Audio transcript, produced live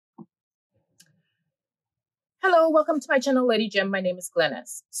Hello, welcome to my channel, Lady Gem. My name is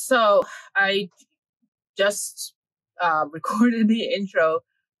Glennis. So I just recorded the intro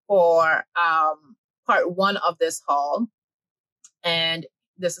for part one of this haul, and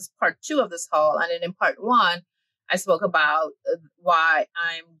this is part two of this haul. And then in part one, I spoke about why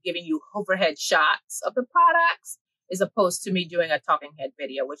I'm giving you overhead shots of the products as opposed to me doing a talking head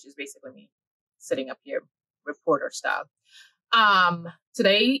video, which is basically me sitting up here reporter style.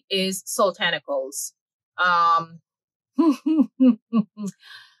 Today is Soultanicals.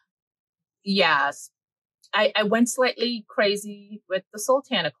 Yes, I went slightly crazy with the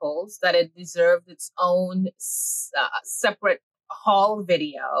Soultanicals, that it deserved its own separate haul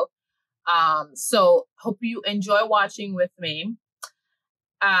video. So hope you enjoy watching with me.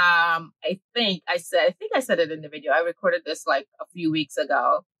 I think I said it in the video. I recorded this like a few weeks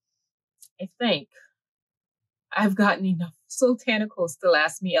ago. I think I've gotten enough Soultanicals to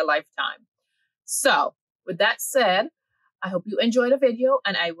last me a lifetime. So with that said, I hope you enjoyed the video,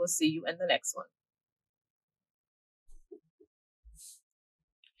 and I will see you in the next one.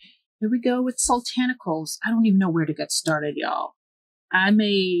 Here we go with Soultanicals. I don't even know where to get started, y'all. I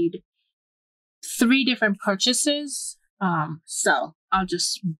made 3 different purchases. So I'll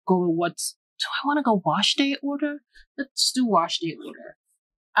just go with do I want to go wash day order? Let's do wash day order.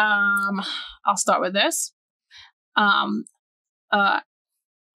 I'll start with this.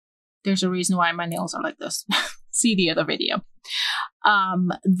 There's a reason why my nails are like this. See the other video.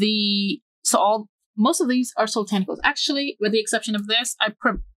 Most of these are Soultanicals. Actually, with the exception of this, I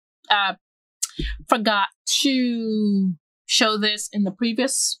forgot to show this in the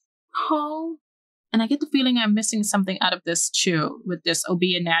previous haul, and I get the feeling I'm missing something out of this too with this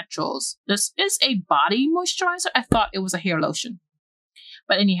Obia Naturals. This is a body moisturizer. I thought it was a hair lotion,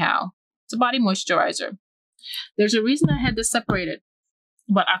 but anyhow, it's a body moisturizer. There's a reason I had this separated,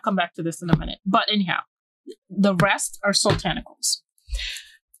 but I'll come back to this in a minute. But anyhow, the rest are Soultanicals.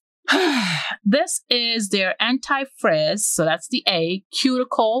 This is their anti-frizz, so that's the A.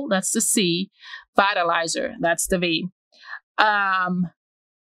 Cuticle, that's the C. Vitalizer, that's the V.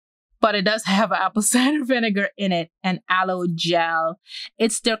 But it does have apple cider vinegar in it and aloe gel.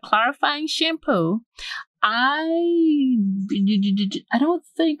 It's their clarifying shampoo. I don't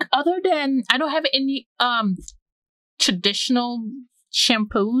think, other than, I don't have any traditional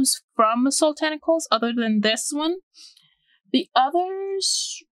shampoos from Soultanicals other than this one. The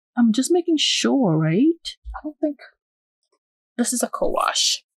others, I'm just making sure, right? I don't think this is a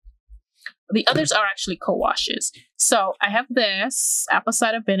co-wash. The others are actually co-washes. So I have this apple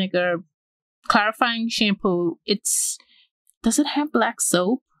cider vinegar clarifying shampoo. Does it have black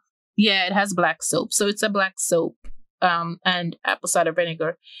soap? Yeah, it has black soap. So it's a black soap and apple cider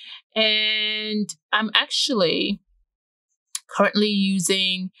vinegar. And I'm actually currently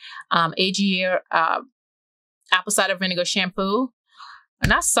using AGR apple cider vinegar shampoo.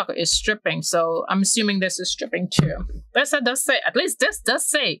 And that sucker is stripping. So I'm assuming this is stripping too. This does say, at least this does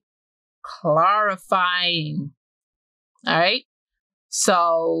say clarifying. All right.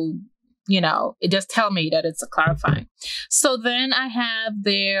 So, it does tell me that it's a clarifying. So then I have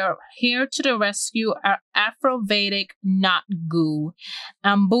their Hair to the Rescue Afro-Vedic Knot Goo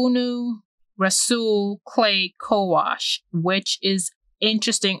Ambunu Rasul Clay Co-Wash, which is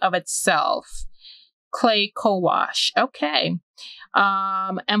interesting of itself. Clay co-wash. Okay.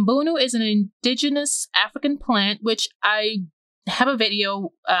 Ambunu is an indigenous African plant, which I have a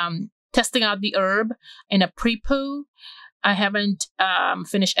video testing out the herb in a pre-poo. I haven't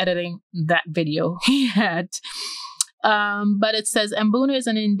finished editing that video yet. But it says Ambunu is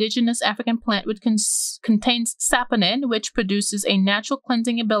an indigenous African plant which contains saponin, which produces a natural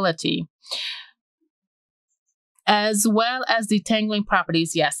cleansing ability, as well as detangling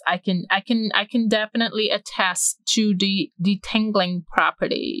properties. Yes, I can definitely attest to the detangling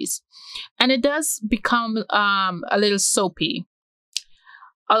properties. And it does become a little soapy.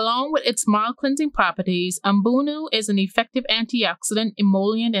 Along with its mild cleansing properties, Ambunu is an effective antioxidant,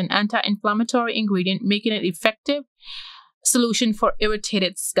 emollient, and anti-inflammatory ingredient, making it an effective solution for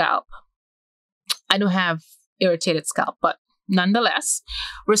irritated scalp. I don't have irritated scalp, but nonetheless,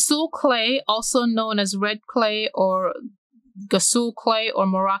 Rasul clay, also known as red clay or Gasul clay or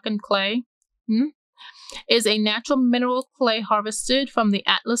Moroccan clay, is a natural mineral clay harvested from the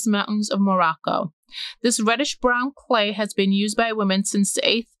Atlas Mountains of Morocco. This reddish-brown clay has been used by women since the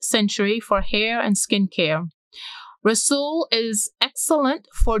 8th century for hair and skin care. Rasul is excellent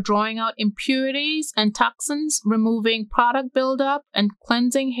for drawing out impurities and toxins, removing product buildup, and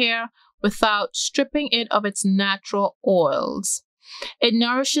cleansing hair without stripping it of its natural oils. It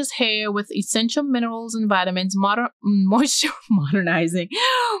nourishes hair with essential minerals and vitamins, moisturizing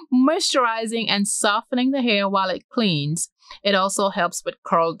and softening the hair while it cleans. It also helps with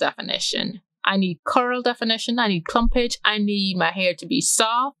curl definition. I need curl definition. I need clumpage. I need my hair to be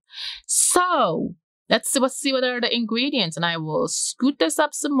soft. So let's see what are the ingredients. And I will scoot this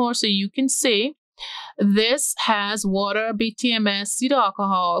up some more so you can see. This has water, BTMS, cetyl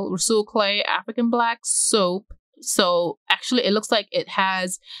alcohol, Rasul clay, African black soap. So actually it looks like it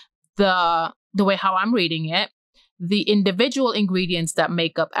has the way how I'm reading it, the individual ingredients that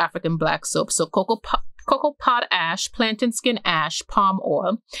make up African black soap. So cocoa pod ash, plantain skin ash, palm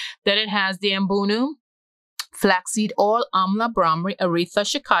oil. Then it has the mbunu, flaxseed oil, amla, brahmi, aretha,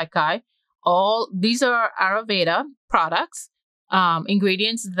 shikaikai. All these are Ayurveda products.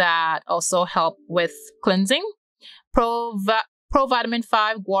 Ingredients that also help with cleansing. Provitamin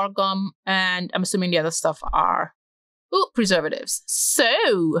 5, guar gum, and I'm assuming the other stuff are preservatives.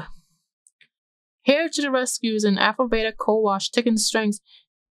 So, hair to the rescue is an Ayurveda co-wash, thickened strengths.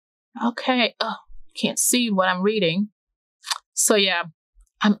 Okay, can't see what I'm reading. So yeah,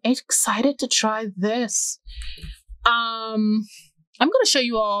 I'm excited to try this. I'm gonna show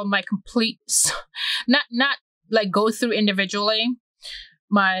you all my complete, not like go through individually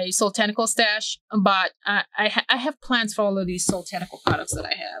my Soultanical stash, but I have plans for all of these Soultanical products that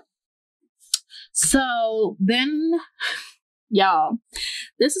I have. So then, y'all,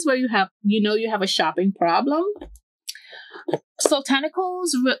 this is where you have a shopping problem.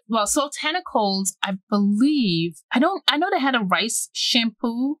 Soultanicals, I believe, I know they had a rice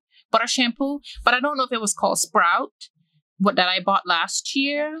shampoo, butter shampoo, but I don't know if it was called Sprout, that I bought last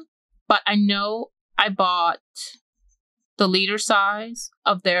year, but I know I bought the liter size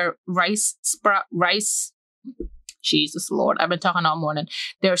of their Jesus Lord, I've been talking all morning.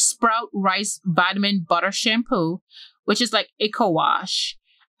 Their Sprout Rice Vitamin Butter Shampoo, which is like Eco Wash.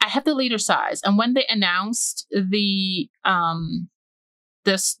 I have the liter size, and when they announced the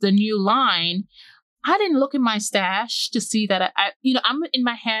new line, I didn't look in my stash to see that I'm in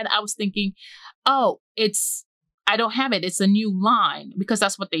my head. I was thinking, oh, I don't have it. It's a new line because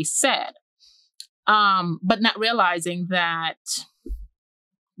that's what they said. But not realizing that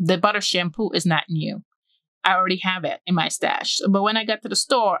the butter shampoo is not new. I already have it in my stash. But when I got to the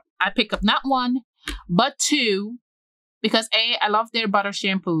store, I picked up not one, but two, because A, I love their butter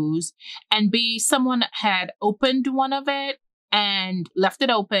shampoos, and B, someone had opened one of it and left it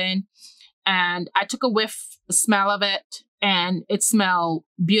open, and I took a whiff, the smell of it, and it smelled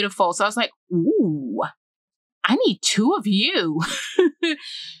beautiful. So I was like, ooh, I need two of you.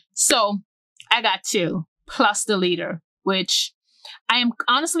 So I got two, plus the liter, which I am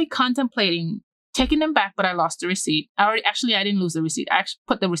honestly contemplating taking them back, but I lost the receipt. I didn't lose the receipt. I actually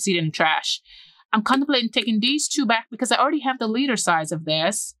put the receipt in the trash. I'm contemplating taking these two back because I already have the liter size of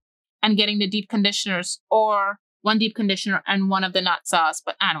this and getting the deep conditioners, or one deep conditioner and one of the nut sauce,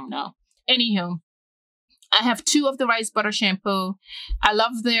 but I don't know. Anywho, I have two of the rice butter shampoo. I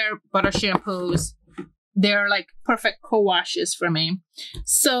love their butter shampoos. They're like perfect co-washes for me.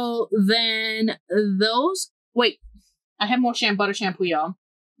 So then I have more butter shampoo, y'all.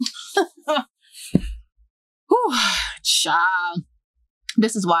 Whew, child.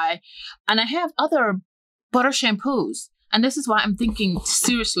 This is why. And I have other butter shampoos. And this is why I'm thinking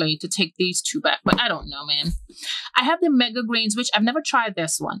seriously to take these two back. But I don't know, man. I have the Mega Greens, which I've never tried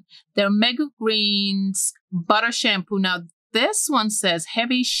this one. They're Mega Greens butter shampoo. Now, this one says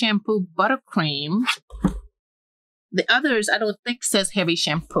heavy shampoo buttercream. The others, I don't think says heavy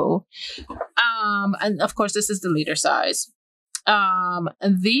shampoo. And of course, this is the liter size.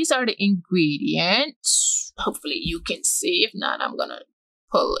 And these are the ingredients. Hopefully you can see. If not, I'm gonna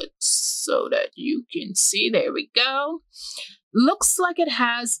pull it so that you can see. There we go. Looks like it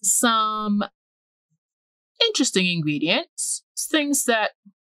has some interesting ingredients, things that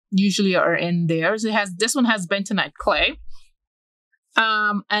usually are in theirs. This one has bentonite clay.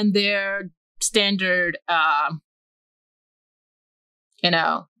 And their standard,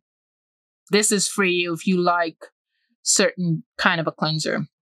 this is for you if you like certain kind of a cleanser.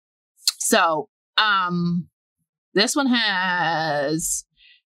 So, this one has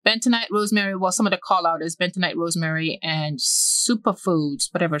bentonite, rosemary. Well, some of the call out is bentonite, rosemary, and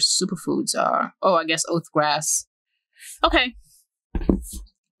superfoods, whatever superfoods are. Oh, I guess oat grass. Okay.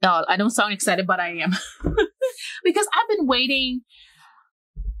 No, I don't sound excited, but I am. Because I've been waiting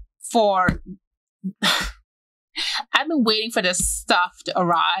for this stuff to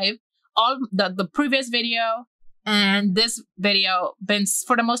arrive. All the previous video and this video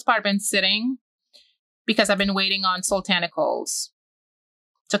for the most part been sitting because I've been waiting on Soultanicals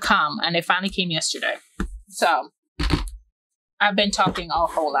to come, and they finally came yesterday. So I've been talking a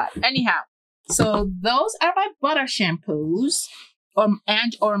whole lot. Anyhow, so those are my butter shampoos or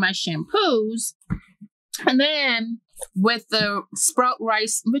my shampoos. And then with the sprout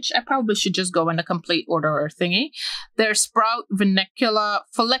rice, which I probably should just go in a complete order or thingy, there's sprout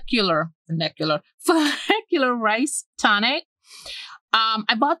follicular rice tonic.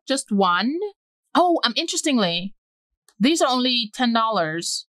 I bought just one. Oh, interestingly, these are only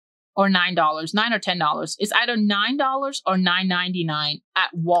 $10 or $9, $9 or $10. It's either $9 or $9.99 at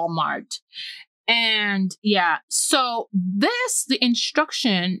Walmart. And yeah, so the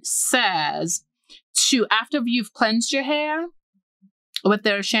instruction says to, after you've cleansed your hair with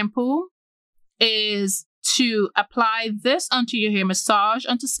their shampoo, is to apply this onto your hair, massage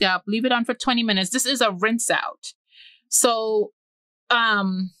onto scalp, leave it on for 20 minutes. This is a rinse out. So,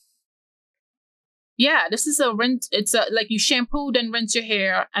 yeah, this is a rinse. It's like you shampoo, then rinse your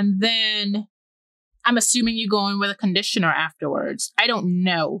hair, and then I'm assuming you go in with a conditioner afterwards. I don't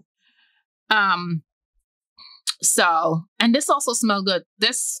know. So, and this also smells good.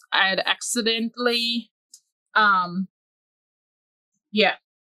 This I had accidentally, yeah.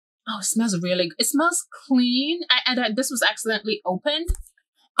 Oh, it smells really good. It smells clean. This was accidentally opened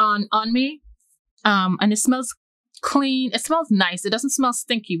on me. And it smells clean. It smells nice. It doesn't smell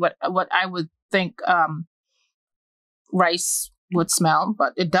stinky, what I would think rice would smell,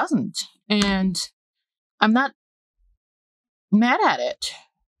 but it doesn't. And I'm not mad at it.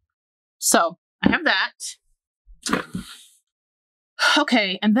 So I have that.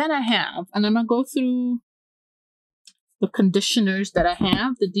 Okay, and then and I'm gonna go through the conditioners that I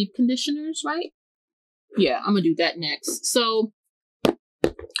have, the deep conditioners, right? Yeah, I'm gonna do that next. So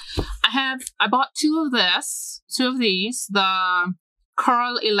I bought two of these, the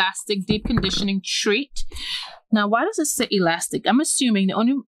Curl Elastic Deep Conditioning Treat. Now, why does it say elastic? I'm assuming the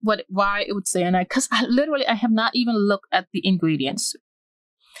only why it would say, and because I have not even looked at the ingredients.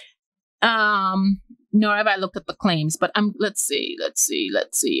 Nor have I looked at the claims, but let's see.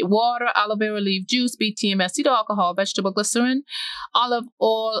 Water, aloe vera leaf juice, BTMS, cetyl alcohol, vegetable glycerin, olive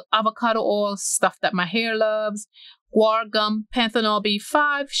oil, avocado oil, stuff that my hair loves, guar gum, panthenol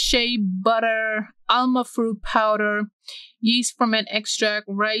B5, shea butter, almond fruit powder, yeast ferment extract,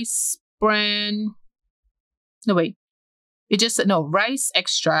 rice bran. No, wait. It just said, no, rice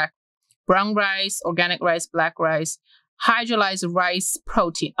extract, brown rice, organic rice, black rice, hydrolyzed rice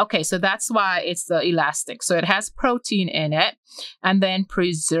protein. Okay, so that's why it's the elastic. So it has protein in it, and then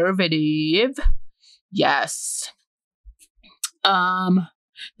preservative. Yes.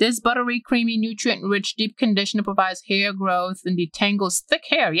 This buttery, creamy, nutrient-rich deep conditioner provides hair growth and detangles thick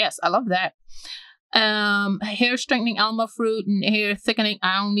hair. Yes, I love that. Hair strengthening almond fruit and hair thickening.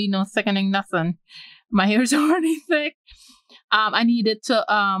 I don't need no thickening, nothing. My hair is already thick. I needed to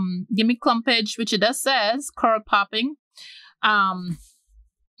give me clumpage, which it does says curl popping.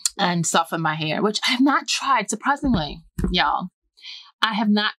 And soften my hair, which I have not tried, surprisingly, y'all. I have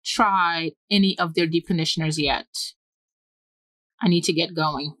not tried any of their deep conditioners yet. I need to get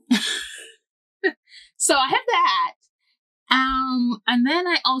going. So I have that. And then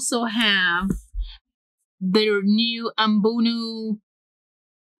I also have their new Ambunu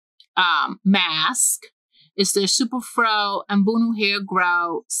mask. It's their Super Fro Ambunu Hair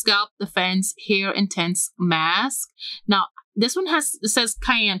Grow Scalp Defense Hair Intense Mask. Now, this one says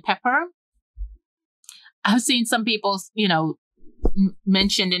cayenne pepper. I've seen some people,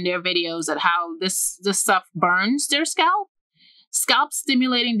 mentioned in their videos that how this stuff burns their scalp. Scalp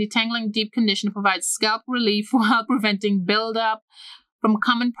stimulating, detangling deep conditioner provides scalp relief while preventing buildup from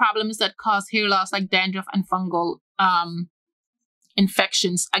common problems that cause hair loss like dandruff and fungal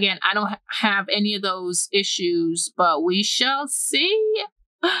infections. Again, I don't have any of those issues, but we shall see.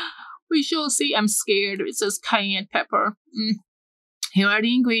 We shall see. I'm scared. It says cayenne pepper. Here are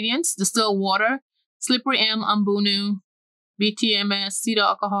the ingredients: distilled water, slippery elm ambunu, BTMS, cetyl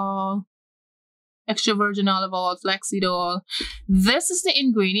alcohol, extra virgin olive oil, flaxseed oil. This is the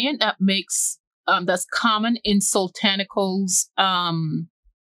ingredient that makes that's common in Soultanicals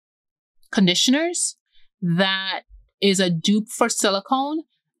conditioners. That is a dupe for silicone.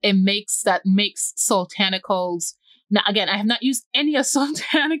 It makes Soultanicals. Now, again, I have not used any of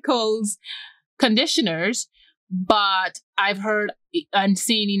Soultanicals conditioners, but I've heard and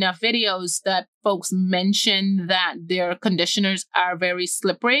seen enough videos that folks mention that their conditioners are very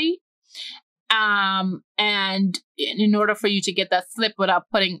slippery. And in order for you to get that slip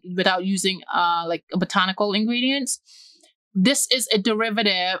without using like botanical ingredients, this is a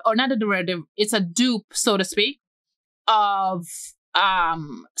derivative, or not a derivative, it's a dupe, so to speak, of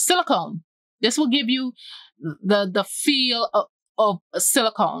silicone. This will give you the feel of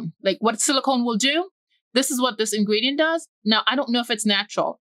silicone. Like what silicone will do, this is what this ingredient does. Now, I don't know if it's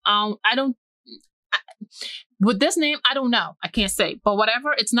natural. With this name, I don't know. I can't say. But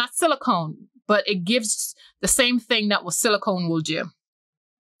whatever, it's not silicone, but it gives the same thing that what silicone will do.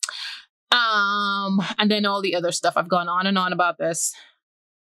 And then all the other stuff. I've gone on and on about this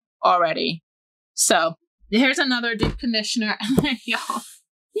already. So here's another deep conditioner. Y'all.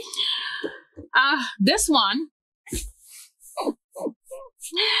 This one.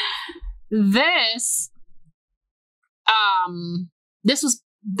 This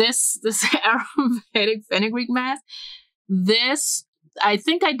Ayurvedic fenugreek mask. This, I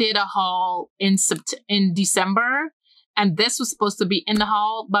think I did a haul in December, and this was supposed to be in the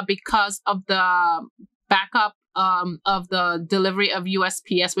haul, but because of the backup of the delivery of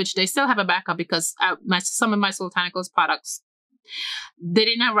USPS, which they still have a backup because some of my Soultanicals products, they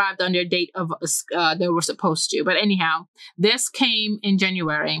didn't arrive on their date of they were supposed to. But anyhow, this came in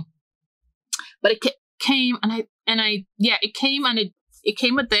January, but it came it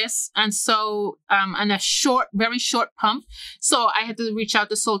came with this, and so and a very short pump. So I had to reach out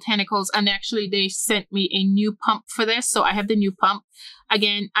to Soultanicals, and actually they sent me a new pump for this. So I have the new pump.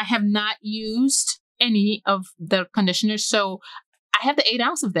 Again, I have not used any of the conditioners, so I have the 8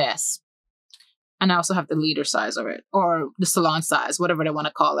 ounce of this, and I also have the liter size of it, or the salon size, whatever they want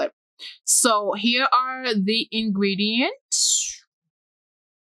to call it. So here are the ingredients,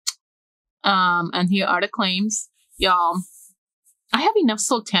 and here are the claims, y'all. I have enough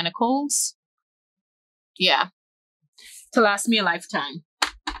Soultanicals, yeah, to last me a lifetime.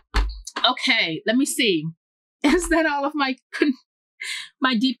 Okay, let me see. Is that all of my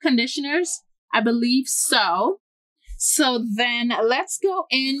deep conditioners? I believe so. So then let's go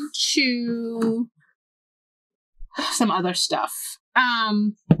into some other stuff.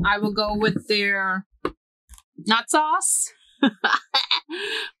 I will go with their nut sauce.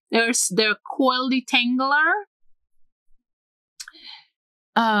 There's their coil detangler.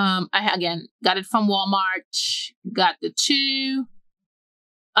 I again got it from Walmart. Got the 2.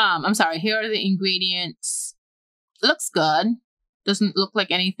 I'm sorry, here are the ingredients. Looks good. Doesn't look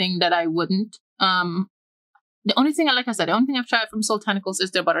like anything that I wouldn't. The only thing, like I said, the only thing I've tried from Soultanicals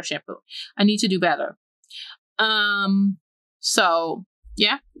is their butter shampoo. I need to do better. So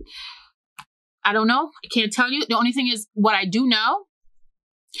yeah. I don't know. I can't tell you. The only thing is, what I do know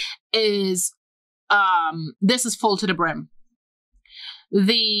is this is full to the brim.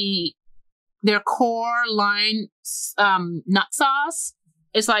 Their core line nut sauce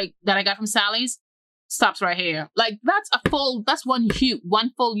is like that I got from Sally's, stops right here. Like that's one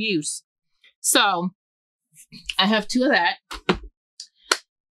full use. So I have 2 of that.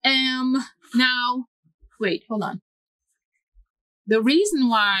 Now wait, hold on. The reason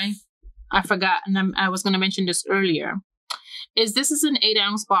why I forgot, and I was going to mention this earlier, is this is an 8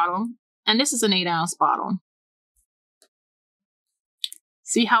 ounce bottle, and this is an 8 ounce bottle.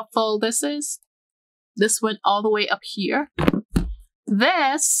 See how full this is? This went all the way up here.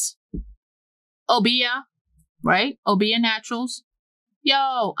 This, Obia, right? Obia Naturals.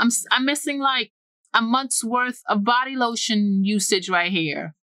 Yo, I'm missing like a month's worth of body lotion usage right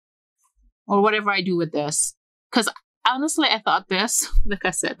here. Or whatever I do with this. Because honestly, I thought this, like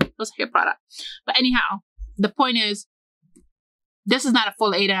I said, was a hair product. But anyhow, the point is, this is not a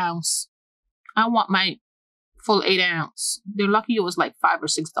full 8 ounce. I want my full 8 ounce. They're lucky it was like $5 or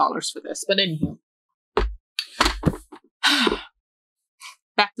 $6 for this. But anywho.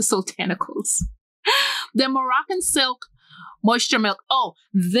 Back to Soultanicals. The Moroccan Silk Moisture Milk. Oh,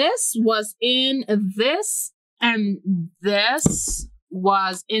 this was in this, and this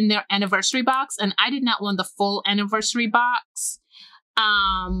was in their anniversary box, and I did not want the full anniversary box.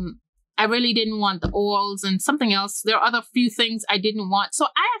 I really didn't want the oils and something else. There are other few things I didn't want. So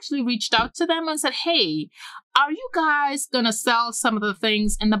I actually reached out to them and said, hey, are you guys going to sell some of the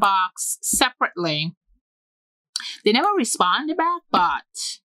things in the box separately? They never responded back, but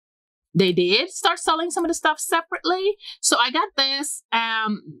they did start selling some of the stuff separately. So I got this,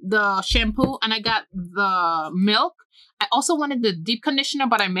 the shampoo, and I got the milk. I also wanted the deep conditioner,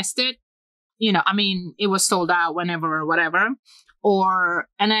 but I missed it. You know, I mean, it was sold out whenever or whatever. Or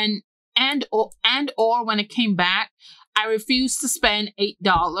when it came back, I refused to spend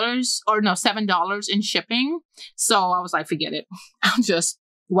 $7 in shipping. So I was like, forget it. I'll just,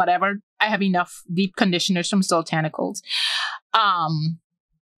 whatever. I have enough deep conditioners from Soultanicals.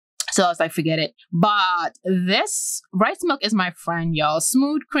 So I was like, forget it. But this rice milk is my friend, y'all.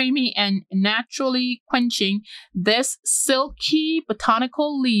 Smooth, creamy, and naturally quenching. This silky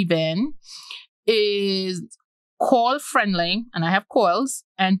botanical leave-in is coil friendly, and I have coils,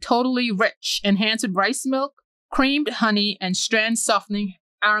 and totally rich, enhanced with rice milk, creamed honey, and strand softening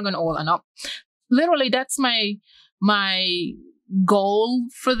argan oil. And up. literally that's my goal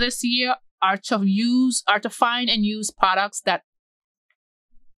for this year are to find and use products that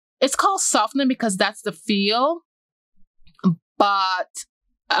it's called softening because that's the feel, but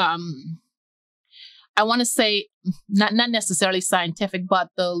I want to say not necessarily scientific, but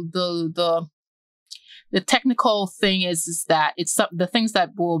the technical thing is that it's the things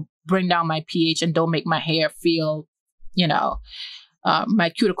that will bring down my pH and don't make my hair feel,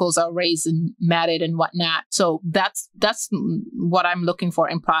 my cuticles are raised and matted and whatnot. So that's what I'm looking for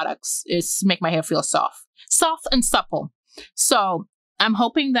in products, is make my hair feel soft and supple. So I'm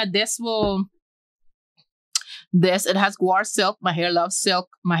hoping that it has guar silk. My hair loves silk.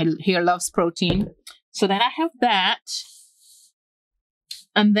 My hair loves protein. So then I have that.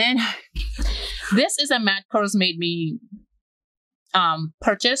 And then this is a Matte Curls made me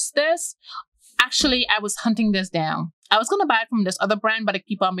purchase this. Actually, I was hunting this down. I was going to buy it from this other brand, but it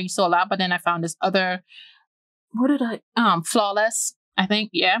keep on being sold out. But then I found this other, Flawless, I think.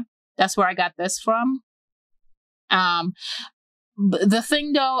 Yeah, that's where I got this from. The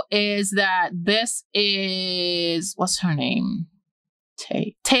thing though is that this is, what's her name?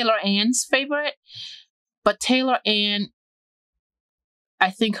 Taylor Ann's favorite. But Taylor Ann,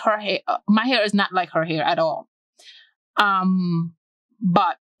 I think her hair, my hair is not like her hair at all.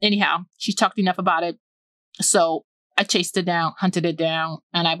 But anyhow, she talked enough about it. So I chased it down, hunted it down,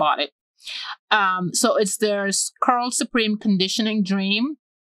 and I bought it. So it's their Curl Supreme Conditioning Dream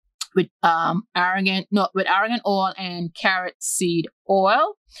with argan oil and carrot seed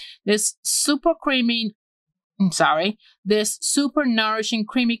oil. This super nourishing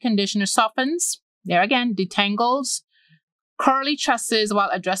creamy conditioner softens, there again, detangles curly tresses while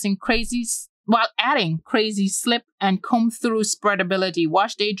adding crazy slip and comb through spreadability.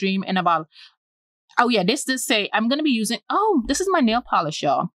 Wash Daydream in about, oh yeah, this say I'm going to be using, this is my nail polish,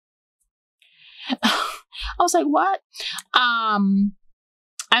 y'all. I was like, what? I'm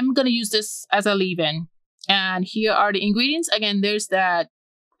going to use this as a leave-in. And here are the ingredients. Again, there's that,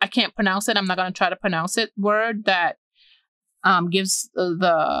 I can't pronounce it. I'm not going to try to pronounce it, word that gives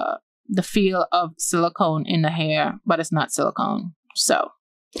the feel of silicone in the hair, but it's not silicone. So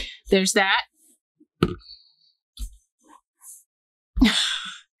there's that.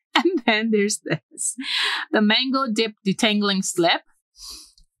 And then there's this, the Mango Dip Detangling Slip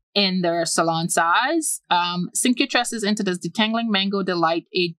in their salon size. Sink your tresses into this detangling Mango Delight.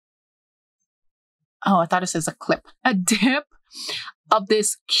 I thought it says a clip. A dip of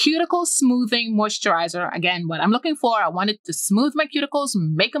this cuticle smoothing moisturizer. Again, what I'm looking for, I wanted to smooth my cuticles,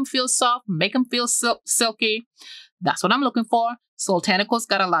 make them feel soft, make them feel silky. That's what I'm looking for. Soultanicals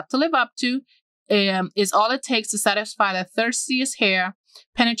got a lot to live up to. Is all it takes to satisfy the thirstiest hair,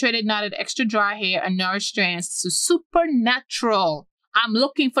 penetrated, knotted, extra dry hair, and nourished strands. So supernatural. I'm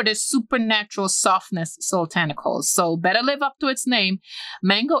looking for this supernatural softness, Soultanicals. So better live up to its name.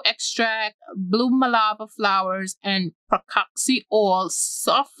 Mango extract, blue malava flowers, and pracaxi oil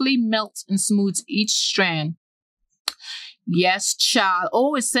softly melts and smooths each strand. Yes, child.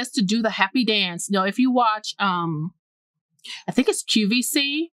 Oh, it says to do the happy dance. Now, if you watch, I think it's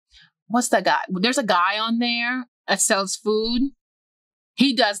QVC. What's that guy? There's a guy on there that sells food.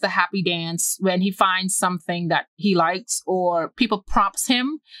 He does the happy dance when he finds something that he likes or people prompts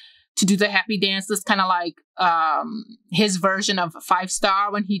him to do the happy dance. It's kind of like his version of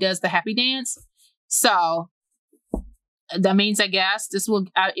 5-star when he does the happy dance. So that means, I guess,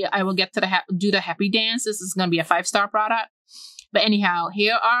 I will get to do the happy dance. This is going to be a 5-star product. But anyhow,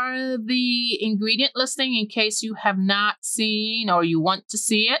 here are the ingredient listing in case you have not seen or you want to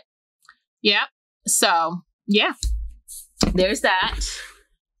see it. Yeah. So, yeah. There's that.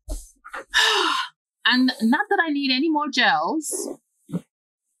 And not that I need any more gels,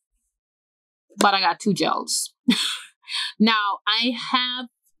 but I got 2 gels. Now I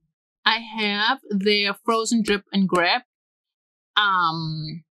have their Frozen Drip and Grip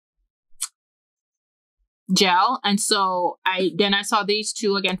gel, and so I saw these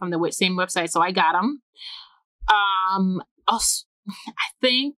 2 again from the same website, so I got them.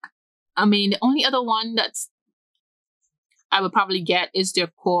 The only other one that's I would probably get is their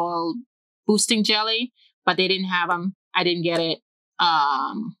Coral Boosting Jelly, but they didn't have them. I didn't get it.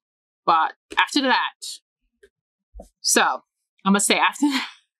 But after that, so I'm gonna say after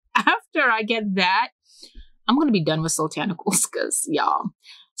I get that, I'm gonna be done with Soultanicals, because y'all.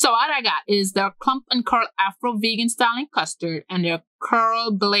 So what I got is their Clump and Curl Afro Vegan Styling Custard and their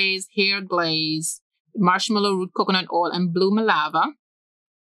Curl Blaze Hair Glaze, Marshmallow Root Coconut Oil, and Blue Malava.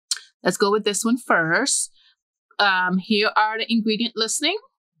 Let's go with this one first. Here are the ingredient listing.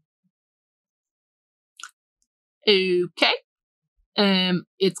 Okay.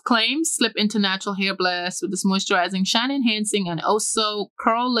 Its claims slip into natural hair blast with this moisturizing, shine enhancing, and also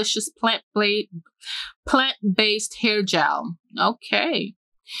curlicious plant-based hair gel. Okay.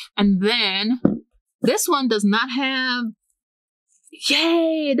 And then this one does not have,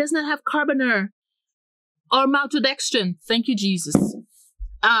 yay, it does not have carboner or maltodextrin. Thank you, Jesus.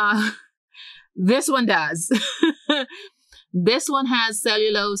 This one does. This one has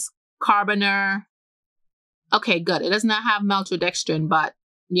cellulose, carboner. Okay, good. It does not have maltodextrin, but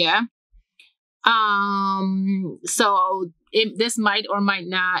yeah. So this might or might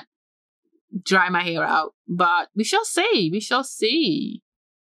not dry my hair out, but we shall see. We shall see.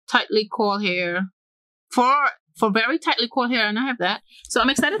 Tightly coiled hair. For very tightly coiled hair, and I have that. So I'm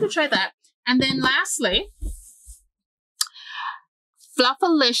excited to try that. And then lastly,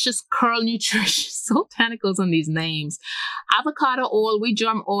 Fluffalicious Curl Nutrition. Soultanicals on these names. Avocado oil, wheat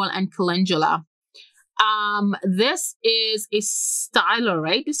germ oil, and calendula. This is a styler,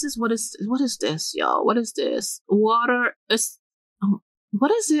 right? This is what is this, y'all? What is this? Water is,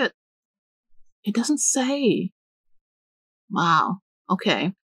 what is it? It doesn't say. Wow.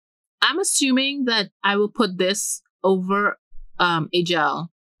 Okay. I'm assuming that I will put this over a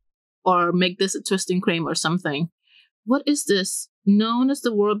gel or make this a twisting cream or something. What is this? Known as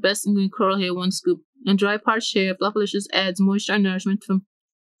the world's best in curl hair, 1 scoop. And dry parched hair, Fluffalicious adds moisture and nourishment from.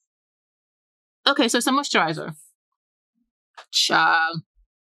 Okay, so it's a moisturizer. Child.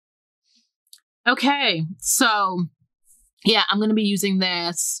 Okay, so yeah, I'm gonna be using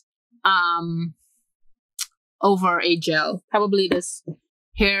this over a gel. Probably this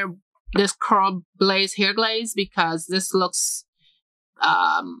curl glaze hair glaze, because this looks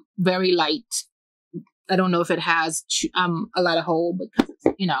very light. I don't know if it has a lot of hold, because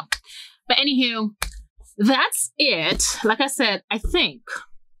you know. But anywho, that's it. Like I said, I think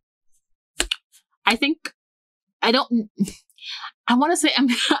I want to say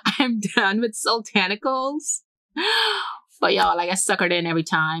I'm done with Soultanicals, but y'all, like, I suckered in every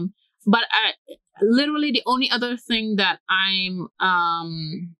time. But literally the only other thing that I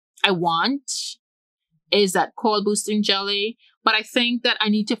want is that coil boosting jelly. But I think that I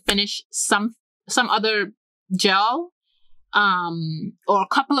need to finish some other gel, or a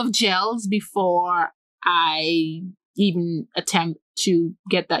couple of gels before I even attempt to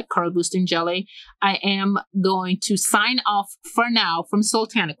get that curl boosting jelly. I am going to sign off for now from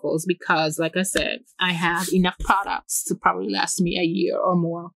Soultanicals because, like I said, I have enough products to probably last me a year or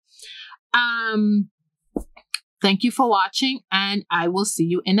more. Thank you for watching, and I will see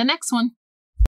you in the next one.